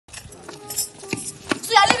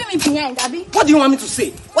me behind, Abby. What do you want me to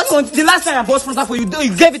say? What do you want? The last time I bought Fanta for you,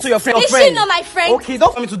 you gave it to your friend. Is she not my friend? Okay, don't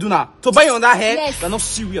want me to do now. To buy you on that hair? Yes. You're not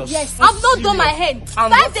serious. Yes. I've not done my hair.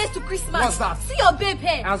 And 5 days to Christmas. What's that? See your babe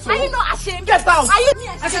hair. And so? Are you not ashamed? Get out. Are you?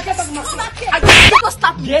 I said get out of my Come back face. here. You just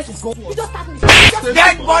slap me. Yes, it's go. You just slap me. You just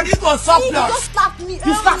Dead body for You surplus. just slap me.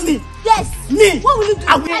 You slap me? Yes. Me? What will you do?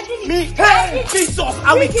 I will. Me? Hey, Jesus!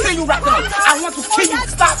 I will kill you right now. I want to kill you.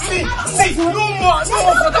 Stop me. See, no more. No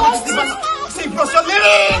more for that. See, bro, so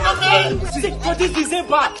see, for this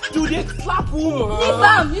December, you did slap woman. Leave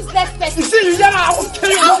am, useless person. You see, you yell, I will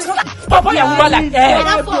kill you. Papa, your woman like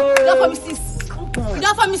Don't for me sis.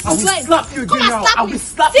 Don't for me sis. I will slap you again now. I will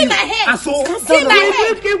slap See you. my hair. And so, See my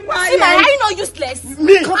hair. See my hair. Are you not useless?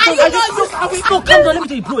 Me? Are you not useless? No, calm down, let me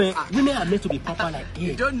tell you, bro, eh? Women are meant to be proper like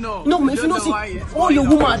you. don't know. No, man, if you don't see, all your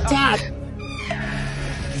women are dead.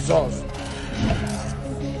 Jesus.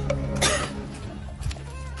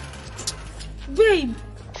 Babe.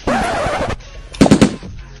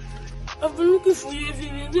 I've been looking for you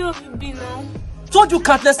everywhere. Where have you been now? Told you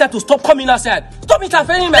countless times to stop coming outside. Stop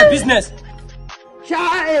interfering in my business.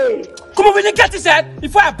 Chai! Come on, will you get inside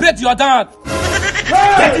before I break your down?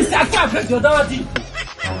 Get inside before I break your down, D.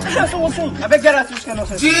 That's what I'm saying. I beg get out of this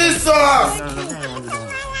sense. Jesus!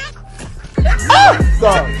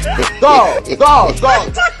 Go!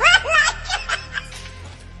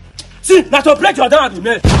 See, now to break your down,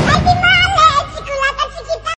 man.